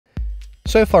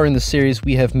So far in the series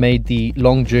we have made the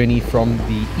long journey from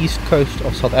the east coast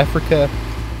of South Africa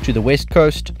to the west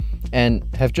coast and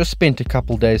have just spent a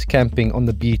couple days camping on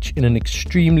the beach in an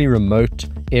extremely remote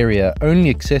area, only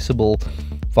accessible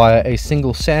via a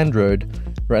single sand road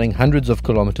running hundreds of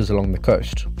kilometers along the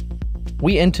coast.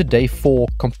 We enter day 4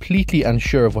 completely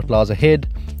unsure of what lies ahead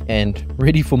and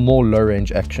ready for more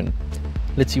low-range action.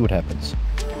 Let's see what happens.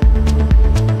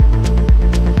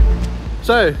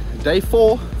 So, day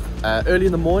 4, early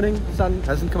in the morning, sun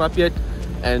hasn't come up yet,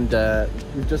 and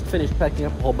we've just finished packing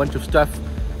up a whole bunch of stuff.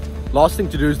 Last thing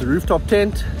to do is the rooftop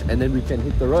tent, and then we can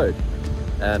hit the road.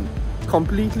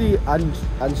 Completely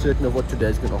uncertain of what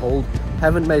today's going to hold.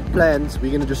 Haven't made plans, we're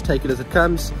going to just take it as it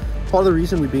comes. Part of the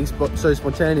reason we're being so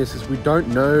spontaneous is we don't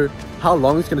know how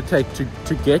long it's going to take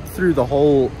to get through the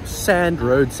whole sand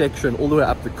road section all the way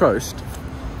up the coast.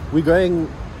 We're going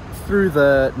through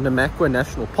the Namaqua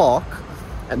National Park,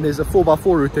 and there's a 4x4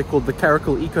 route there called the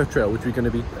Caracal Eco Trail, which we're going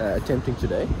to be attempting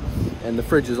today. And the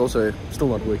fridge is also still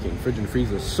not working, fridge and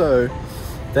freezer. So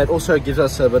that also gives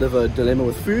us a bit of a dilemma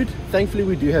with food. Thankfully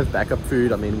we do have backup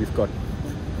food. I mean, we've got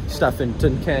stuff in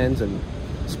tin cans and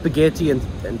spaghetti and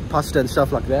pasta and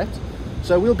stuff like that.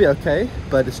 So we'll be okay,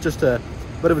 but it's just a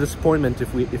bit of a disappointment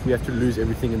if we have to lose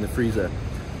everything in the freezer.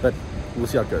 But we'll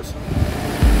see how it goes.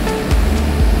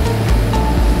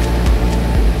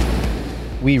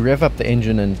 We rev up the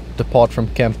engine and depart from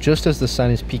camp just as the sun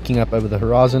is peeking up over the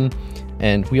horizon,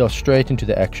 and we are straight into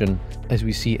the action as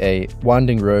we see a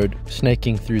winding road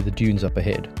snaking through the dunes up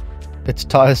ahead. It's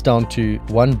tires down to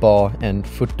 1 bar and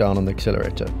foot down on the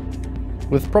accelerator.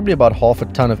 With probably about half a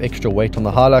ton of extra weight on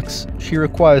the Hilux, she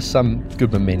requires some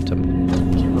good momentum.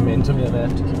 Keep momentum here, Matt.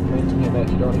 Keep momentum here,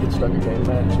 Matt. You don't want to get stuck again,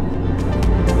 Matt.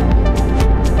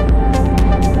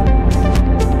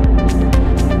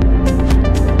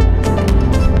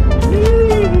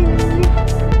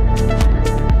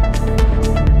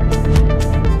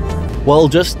 Well,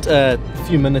 just a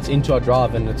few minutes into our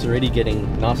drive and it's already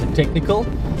getting nice and technical.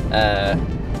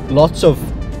 Lots of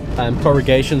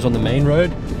corrugations on the main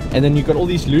road, and then you've got all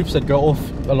these loops that go off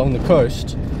along the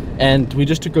coast, and we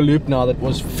just took a loop now that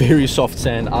was very soft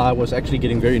sand. I was actually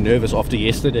getting very nervous after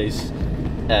yesterday's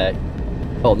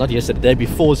well, not yesterday, the day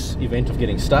before's event of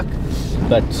getting stuck,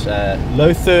 but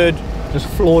low third, just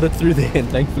floored it through there, and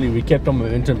thankfully we kept on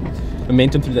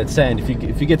momentum through that sand.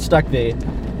 If you get stuck there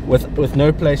with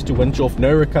no place to winch off,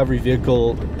 no recovery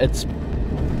vehicle, it's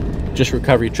just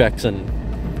recovery tracks and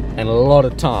a lot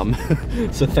of time.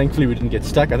 So thankfully we didn't get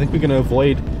stuck. I think we're going to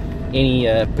avoid any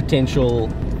potential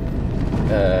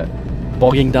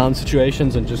bogging down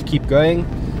situations and just keep going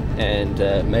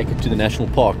and make it to the national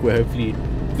park, where hopefully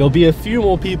there'll be a few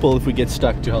more people if we get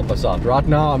stuck to help us out. Right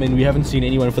now, I mean, we haven't seen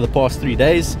anyone for the past 3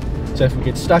 days, so if we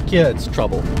get stuck here, it's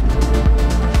trouble.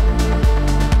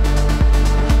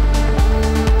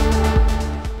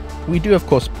 We do of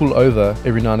course pull over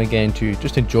every now and again to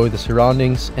just enjoy the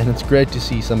surroundings, and it's great to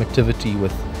see some activity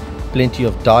with plenty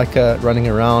of duiker running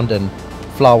around and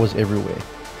flowers everywhere.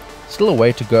 Still a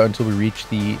way to go until we reach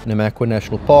the Namaqua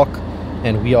National Park,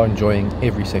 and we are enjoying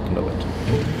every second of it.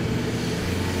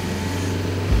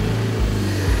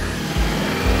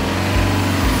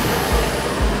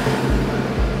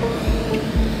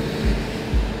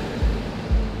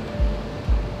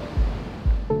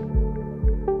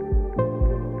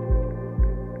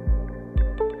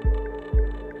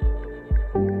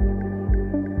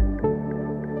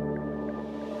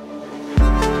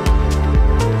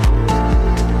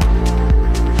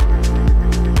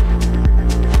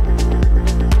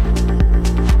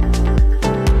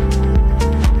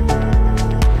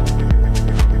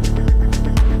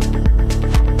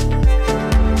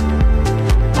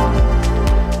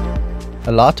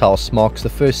 A lighthouse marks the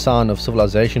first sign of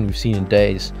civilization we've seen in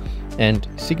days and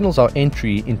signals our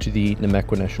entry into the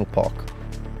Namaqua National Park.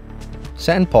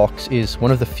 Sandparks is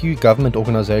one of the few government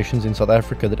organizations in South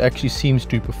Africa that actually seems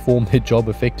to perform their job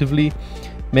effectively,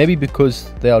 maybe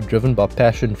because they are driven by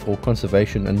passion for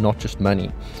conservation and not just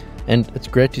money. And it's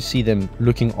great to see them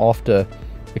looking after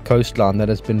a coastline that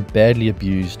has been badly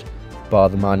abused by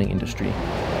the mining industry.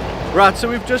 Right, so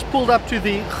we've just pulled up to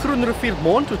the Groen Rivier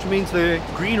Mond, which means the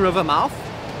Green River mouth.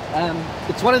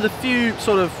 It's one of the few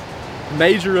sort of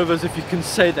major rivers, if you can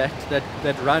say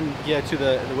that run here to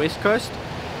the west coast,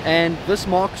 and this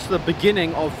marks the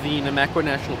beginning of the Namaqua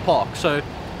National Park. So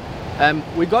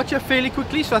we got here fairly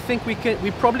quickly, so I think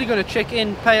we're probably going to check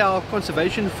in, pay our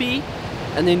conservation fee,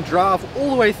 and then drive all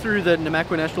the way through the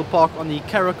Namaqua National Park on the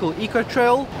Caracal Eco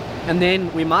Trail, and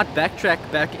then we might backtrack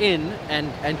back in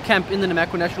and camp in the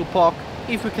Namaqua National Park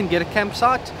if we can get a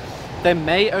campsite. They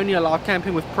may only allow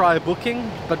camping with prior booking,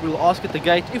 but we'll ask at the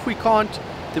gate. If we can't,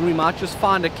 then we might just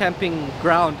find a camping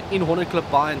ground in Hornet Cliff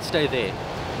Bay and stay there.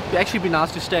 It'd actually be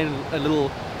nice to stay in a little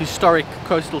historic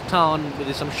coastal town where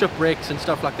there's some shipwrecks and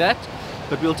stuff like that,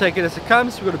 but we'll take it as it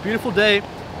comes. We've got a beautiful day,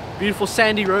 beautiful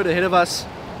sandy road ahead of us.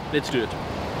 Let's do it.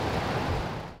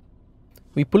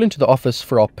 We pull into the office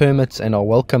for our permits and are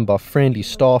welcomed by friendly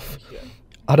staff.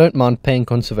 I don't mind paying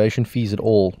conservation fees at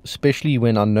all, especially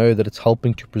when I know that it's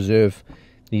helping to preserve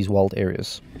these wild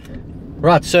areas.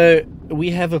 Right, so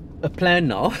we have a plan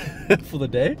now for the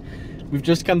day. We've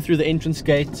just come through the entrance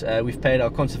gate, we've paid our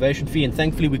conservation fee, and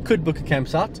thankfully we could book a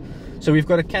campsite. So we've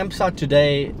got a campsite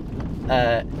today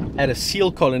at a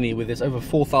seal colony where there's over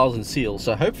 4,000 seals.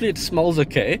 So hopefully it smells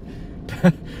okay,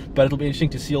 but it'll be interesting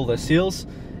to see all those seals.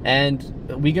 And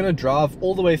we're going to drive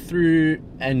all the way through,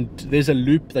 and there's a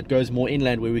loop that goes more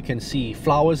inland where we can see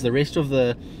flowers. The rest of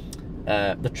the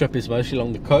trip is mostly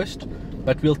along the coast,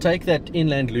 but we'll take that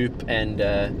inland loop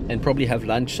and probably have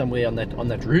lunch somewhere on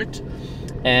that route.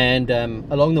 And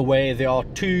along the way there are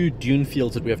 2 dune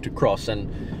fields that we have to cross, and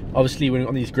obviously when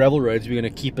on these gravel roads we're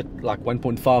going to keep it like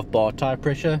 1.5 bar tire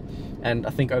pressure, and I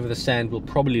think over the sand we'll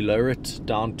probably lower it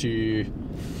down to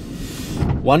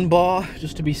 1 bar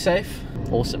just to be safe.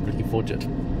 Awesome, looking forward to it.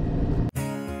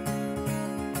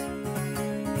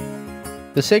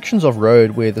 The sections of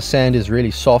road where the sand is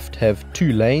really soft have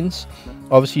 2 lanes,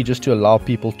 obviously just to allow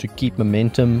people to keep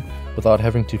momentum without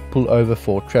having to pull over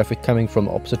for traffic coming from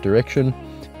the opposite direction.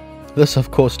 This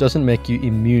of course doesn't make you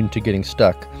immune to getting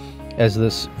stuck, as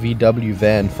this VW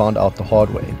van found out the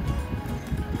hard way.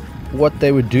 What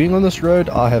they were doing on this road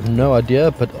I have no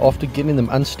idea, but after getting them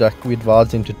unstuck we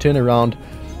advised them to turn around,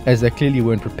 as they clearly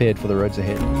weren't prepared for the roads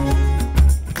ahead.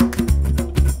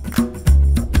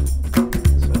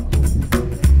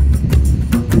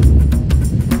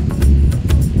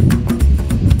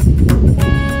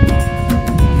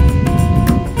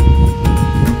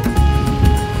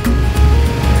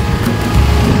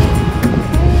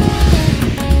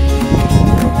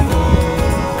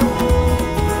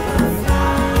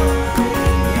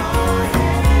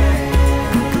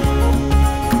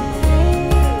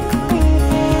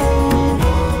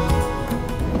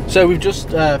 So we've just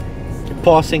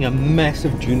passing a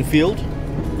massive dune field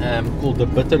called the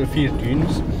Bitterrivier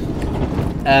Dunes.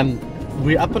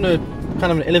 We're up on a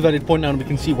kind of an elevated point now, and we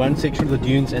can see one section of the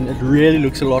dunes, and it really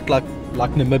looks a lot like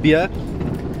Namibia,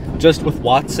 just with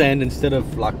white sand instead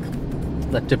of like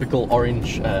that typical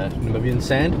orange Namibian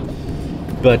sand.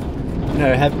 But you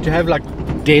know, to have like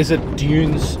desert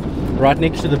dunes right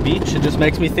next to the beach, it just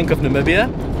makes me think of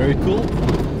Namibia. Very cool.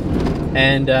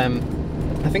 And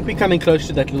I think we're coming close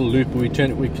to that little loop where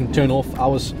we can turn off. I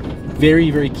was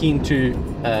very keen to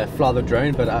fly the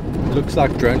drone, but it looks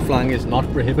like drone flying is not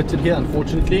prohibited here,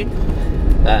 unfortunately.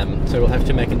 So we'll have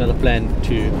to make another plan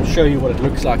to show you what it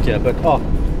looks like here. But oh,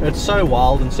 it's so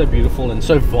wild and so beautiful and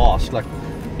so vast. Like,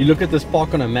 you look at this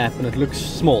park on a map and it looks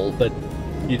small, but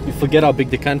you forget how big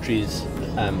the country is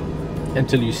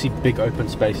until you see big open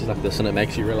spaces like this, and it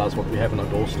makes you realize what we have on our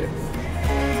doorstep.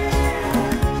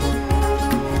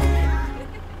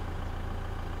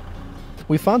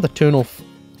 We found the turnoff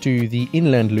to the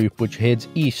inland loop, which heads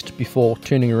east before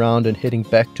turning around and heading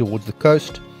back towards the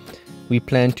coast. We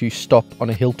plan to stop on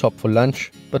a hilltop for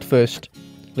lunch, but first,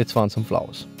 let's find some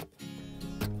flowers.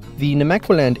 The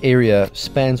Namaqua area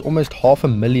spans almost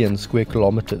 500,000 square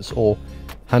kilometers, or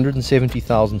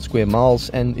 170,000 square miles,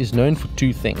 and is known for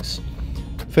 2 things.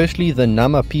 Firstly, the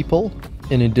Nama people,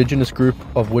 an indigenous group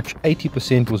of which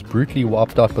 80% was brutally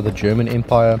wiped out by the German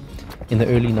Empire in the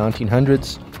early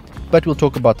 1900s. But we'll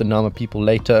talk about the Nama people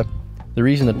later. The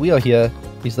reason that we are here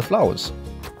is the flowers.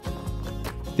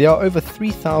 There are over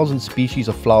 3,000 species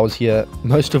of flowers here,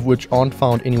 most of which aren't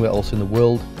found anywhere else in the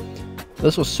world.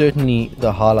 This was certainly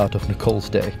the highlight of Nicole's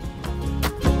day.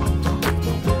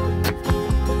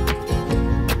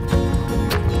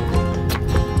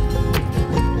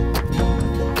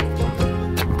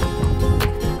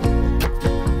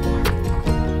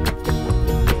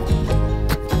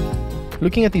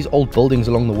 Looking at these old buildings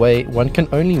along the way, one can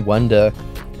only wonder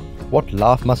what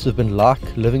life must have been like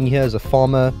living here as a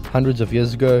farmer hundreds of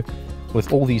years ago,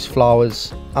 with all these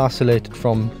flowers isolated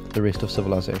from the rest of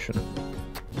civilization.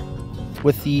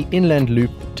 With the inland loop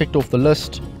ticked off the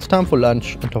list, it's time for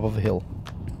lunch on top of a hill.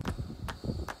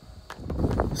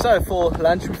 So for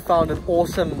lunch we found an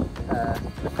awesome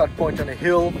lookout point on a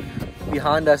hill.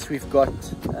 Behind us we've got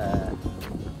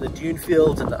the dune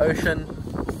fields and the ocean.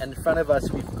 And in front of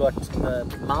us we've got the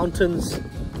mountains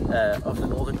of the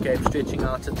Northern Cape stretching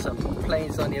out, and some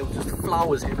plains down here with just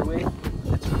flowers everywhere.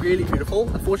 It's really beautiful.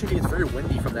 Unfortunately it's very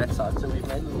windy from that side, so we've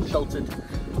made a little sheltered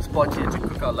spot here to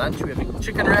cook our lunch. We're having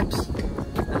chicken wraps.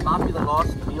 It might be the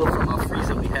last meal from our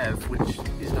freezer we have, which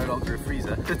is no longer a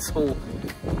freezer. It's all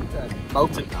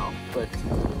melted now, but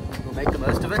we'll make the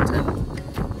most of it and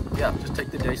yeah, just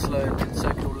take the day slow and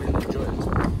soak it all in and enjoy it.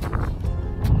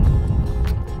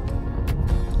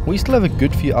 We still have a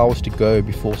good few hours to go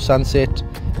before sunset,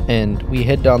 and we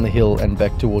head down the hill and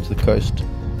back towards the coast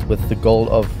with the goal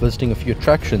of visiting a few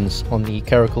attractions on the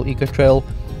Caracal Eco Trail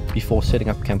before setting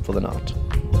up camp for the night.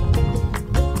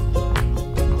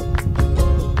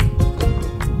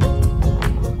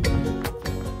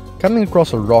 Coming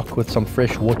across a rock with some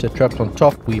fresh water trapped on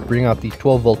top, we bring out the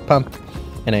 12-volt pump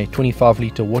and a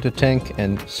 25-litre water tank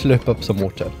and slurp up some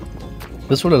water.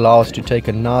 This will allow us to take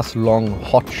a nice long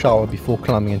hot shower before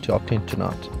climbing into our tent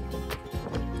tonight.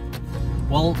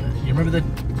 Well, you remember that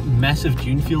massive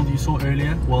dune field you saw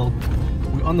earlier? Well,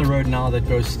 we're on the road now that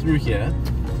goes through here.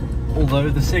 Although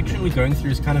the section we're going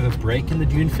through is kind of a break in the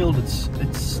dune field,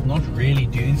 it's not really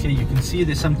dunes here. You can see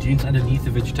there's some dunes underneath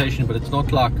the vegetation, but it's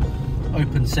not like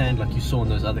open sand like you saw in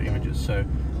those other images, so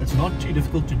it's not too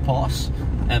difficult to pass.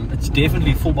 It's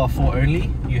definitely 4x4 only.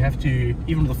 You have to,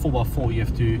 even with the 4x4, you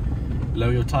have to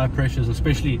lower your tire pressures,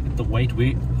 especially at the weight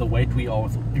we are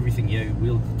with everything here.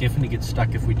 We'll definitely get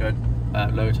stuck if we don't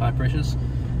lower tire pressures.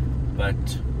 But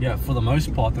yeah, for the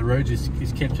most part the road is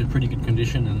kept in pretty good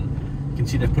condition, and you can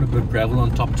see they've put a bit of gravel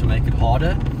on top to make it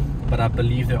harder, but I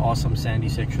believe there are some sandy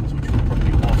sections which we'll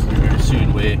probably pass through very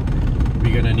soon, where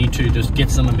we're going to need to just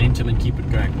get some momentum and keep it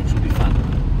going, which will be fun.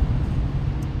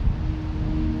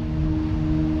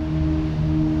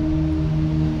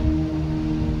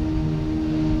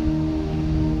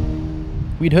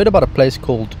 We'd heard about a place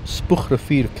called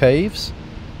Spoegrivier Caves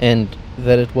and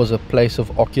that it was a place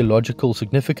of archaeological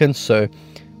significance, so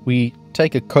we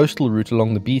take a coastal route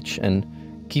along the beach and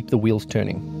keep the wheels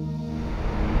turning.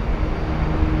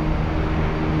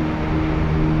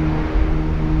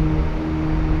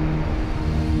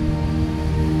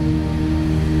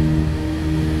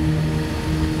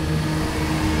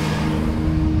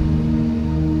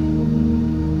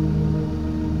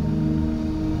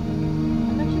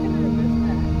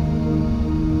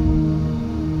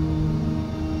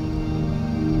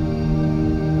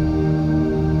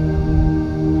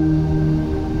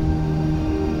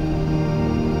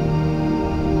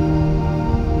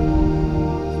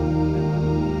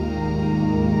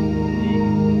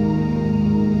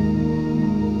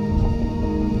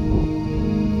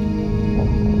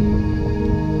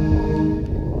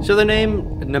 So the name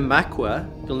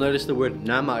Namaqua, you'll notice the word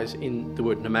Nama is in the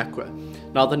word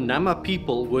Namaqua. Now the Nama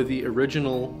people were the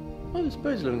original, oh, there's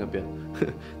birds living up here.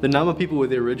 The Nama people were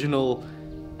the original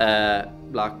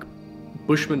like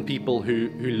Bushman people who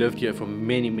lived here for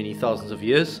many thousands of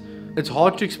years. It's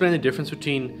hard to explain the difference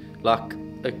between like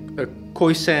a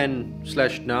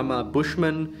Khoisan / Nama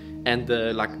Bushman and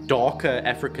the like darker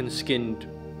skinned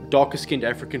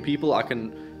African people. I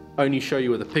can only show you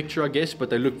with a picture, I guess, but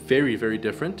they look very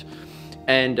different.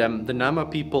 And the Nama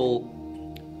people,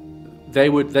 they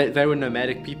were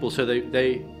nomadic people, so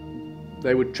they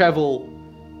would travel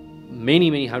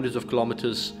many hundreds of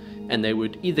kilometers, and they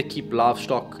would either keep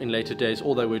livestock in later days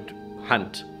or they would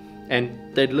hunt.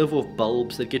 And they'd live off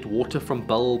bulbs, they'd get water from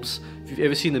bulbs. If you've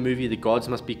ever seen the movie The Gods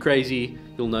Must Be Crazy,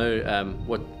 you'll know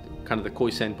what kind of the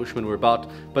Khoisan Bushmen were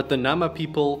about. But the Nama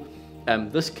people,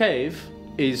 this cave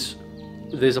is,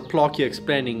 there's a plaque here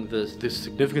explaining the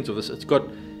significance of this. It's got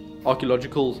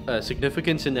archaeological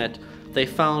significance in that they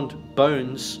found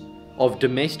bones of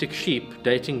domestic sheep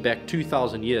dating back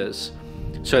 2,000 years.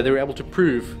 So they were able to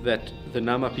prove that the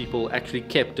Nama people actually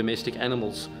kept domestic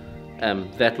animals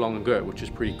that long ago, which is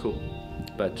pretty cool.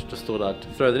 But just thought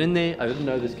I'd throw that in there. I didn't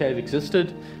know this cave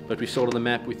existed, but we saw it on the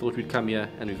map, we thought we'd come here,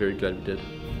 and we're very glad we did.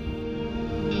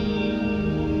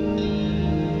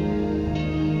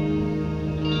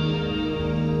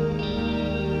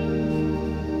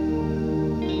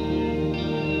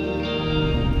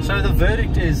 So the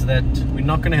verdict is that we're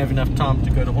not going to have enough time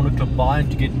to go to Horniclip Bay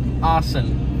to get ice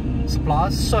and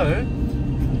supplies, so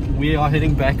we are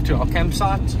heading back to our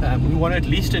campsite. We want to at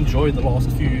least enjoy the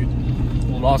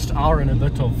last hour and a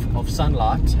bit of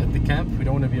sunlight at the camp. We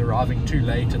don't want to be arriving too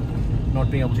late and not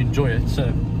being able to enjoy it.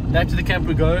 So back to the camp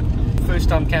we go. First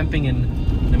time camping in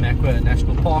Namaqua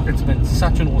National Park. It's been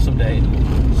such an awesome day,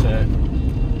 so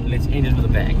let's end it with a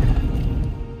bang.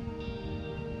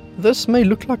 This may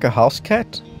look like a house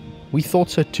cat. We thought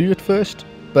so too at first,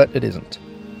 but it isn't.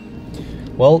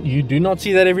 Well, you do not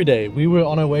see that every day. We were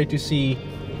on our way to see,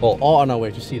 or are on our way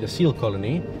to see the seal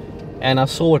colony, and I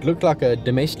saw what looked like a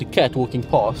domestic cat walking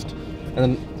past, and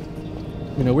then,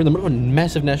 you know, we're in the middle of a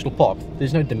massive national park.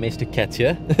 There's no domestic cats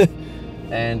here.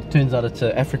 And it turns out it's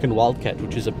an African wildcat,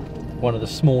 which is one of the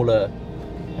smaller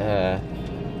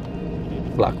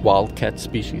like wildcat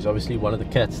species, obviously one of the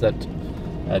cats that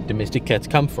domestic cats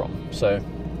come from. So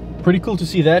pretty cool to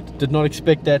see that. Did not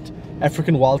expect that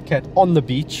African wildcat on the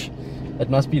beach. It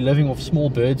must be living off small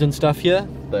birds and stuff here,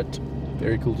 but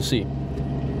very cool to see.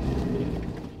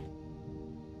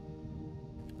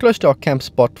 Close to our camp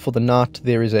spot for the night,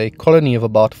 there is a colony of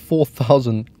about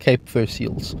 4,000 Cape fur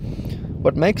seals.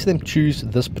 What makes them choose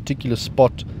this particular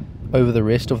spot over the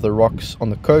rest of the rocks on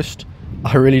the coast,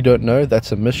 I really don't know.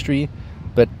 That's a mystery.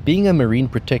 But being a marine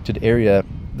protected area,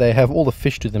 they have all the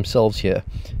fish to themselves here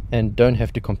and don't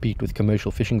have to compete with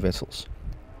commercial fishing vessels.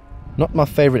 Not my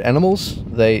favorite animals.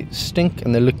 They stink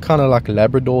and they look kind of like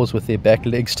Labradors with their back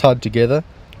legs tied together.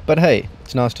 But hey,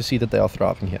 it's nice to see that they are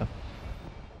thriving here.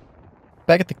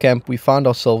 Back at the camp, we find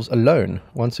ourselves alone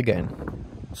once again.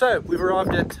 So we've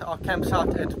arrived at our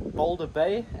campsite at Boulder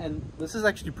Bay, and this is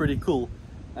actually pretty cool.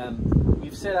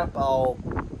 We've set up our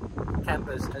camp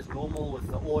as normal with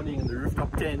the awning and the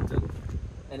rooftop tent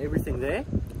and everything there.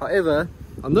 However,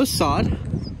 on this side,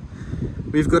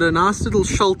 we've got a nice little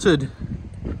sheltered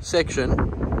section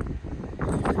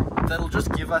that'll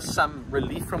just give us some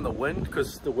relief from the wind,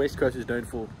 because the west coast is known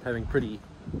for having pretty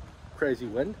crazy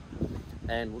wind,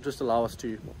 and will just allow us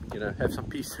to, you know, have some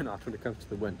peace tonight when it comes to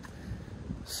the wind.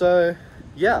 So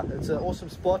yeah, it's an awesome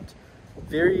spot.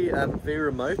 Very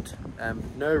remote.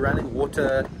 No running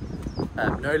water,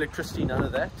 no electricity, none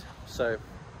of that. So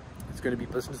it's going to be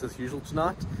business as usual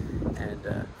tonight, and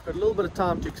got a little bit of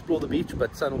time to explore the beach,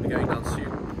 but sun will be going down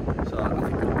soon, so I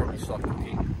think we'll probably start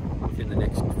cooking within the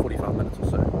next 45 minutes or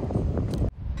so.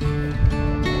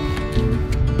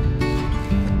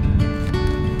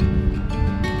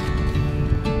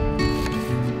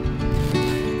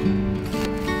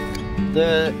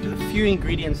 The few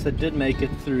ingredients that did make it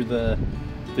through the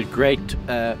great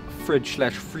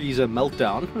fridge/freezer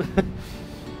meltdown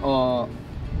are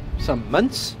some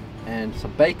mince and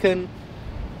some bacon,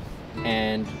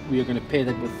 and we are going to pair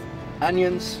that with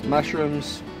onions,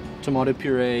 mushrooms, tomato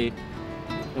puree,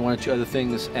 and one or two other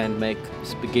things, and make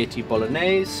spaghetti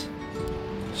bolognese.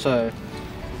 So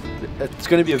it's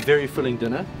going to be a very filling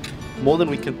dinner, more than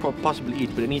we can possibly eat,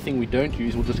 but anything we don't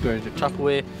use will just go into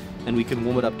Tupperware, and we can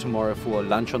warm it up tomorrow for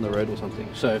lunch on the road or something.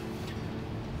 So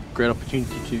great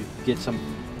opportunity to get some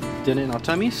dinner in our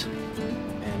tummies,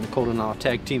 and Nicole and I are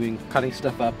tag teaming, cutting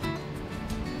stuff up,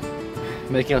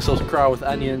 making ourselves cry with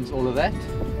onions, all of that.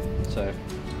 So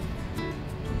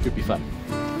should be fun.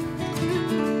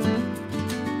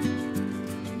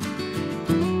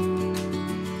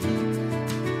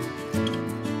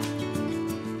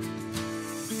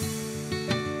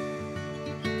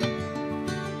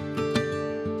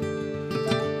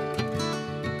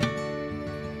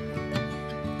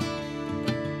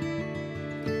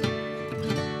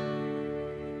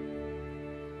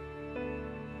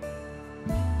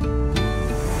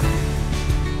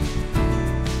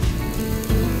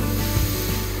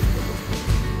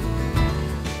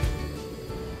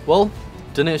 Well,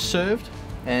 dinner is served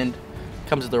and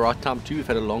comes at the right time too. We've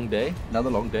had a long day, another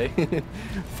long day.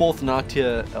 Fourth night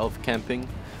here of camping.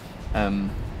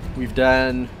 We've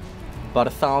done about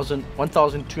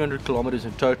 1,200 kilometers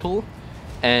in total,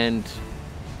 and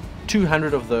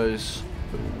 200 of those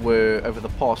were over the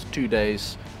past 2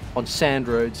 days on sand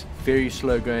roads, very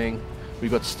slow going. We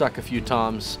got stuck a few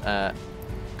times, a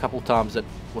couple times that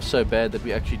was so bad that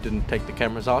we actually didn't take the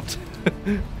cameras out.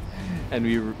 And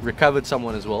we recovered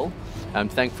someone as well.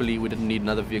 Thankfully we didn't need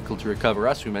another vehicle to recover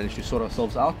us. We managed to sort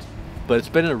ourselves out, but it's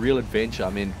been a real adventure. I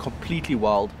mean, completely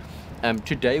wild.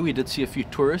 Today we did see a few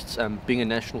tourists, being a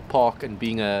national park and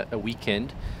being a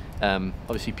weekend.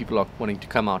 Obviously people are wanting to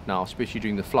come out now, especially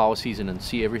during the flower season, and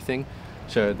see everything.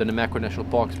 So the Namaqua National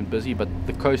Park's been busy, but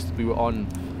the coast that we were on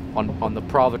the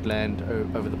private land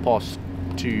over the past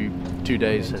two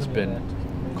days has been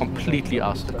complete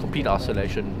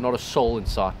isolation, not a soul in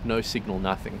sight, no signal,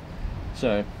 nothing.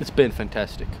 So it's been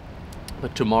fantastic.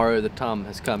 But tomorrow the time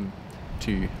has come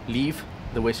to leave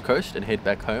the west coast and head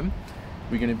back home.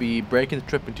 We're going to be breaking the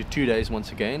trip into 2 days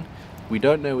once again. We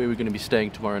don't know where we're going to be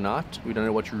staying tomorrow night. We don't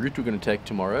know what route we're going to take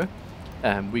tomorrow.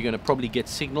 We're going to probably get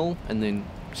signal and then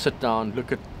sit down,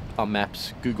 look at our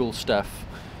maps, Google stuff,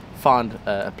 find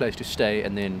a place to stay,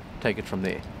 and then take it from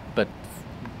there. But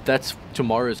that's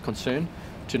tomorrow's concern.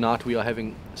 Tonight we are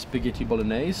having spaghetti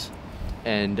bolognese,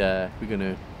 and we're going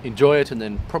to enjoy it and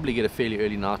then probably get a fairly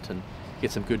early night and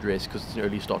get some good rest, because it's an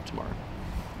early start tomorrow.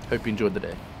 Hope you enjoyed the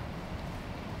day.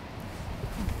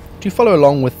 To follow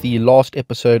along with the last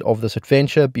episode of this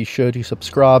adventure, be sure to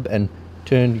subscribe and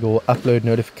turn your upload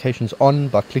notifications on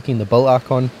by clicking the bell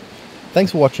icon.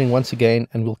 Thanks for watching once again,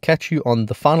 and we'll catch you on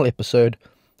the final episode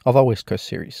of our West Coast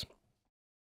series.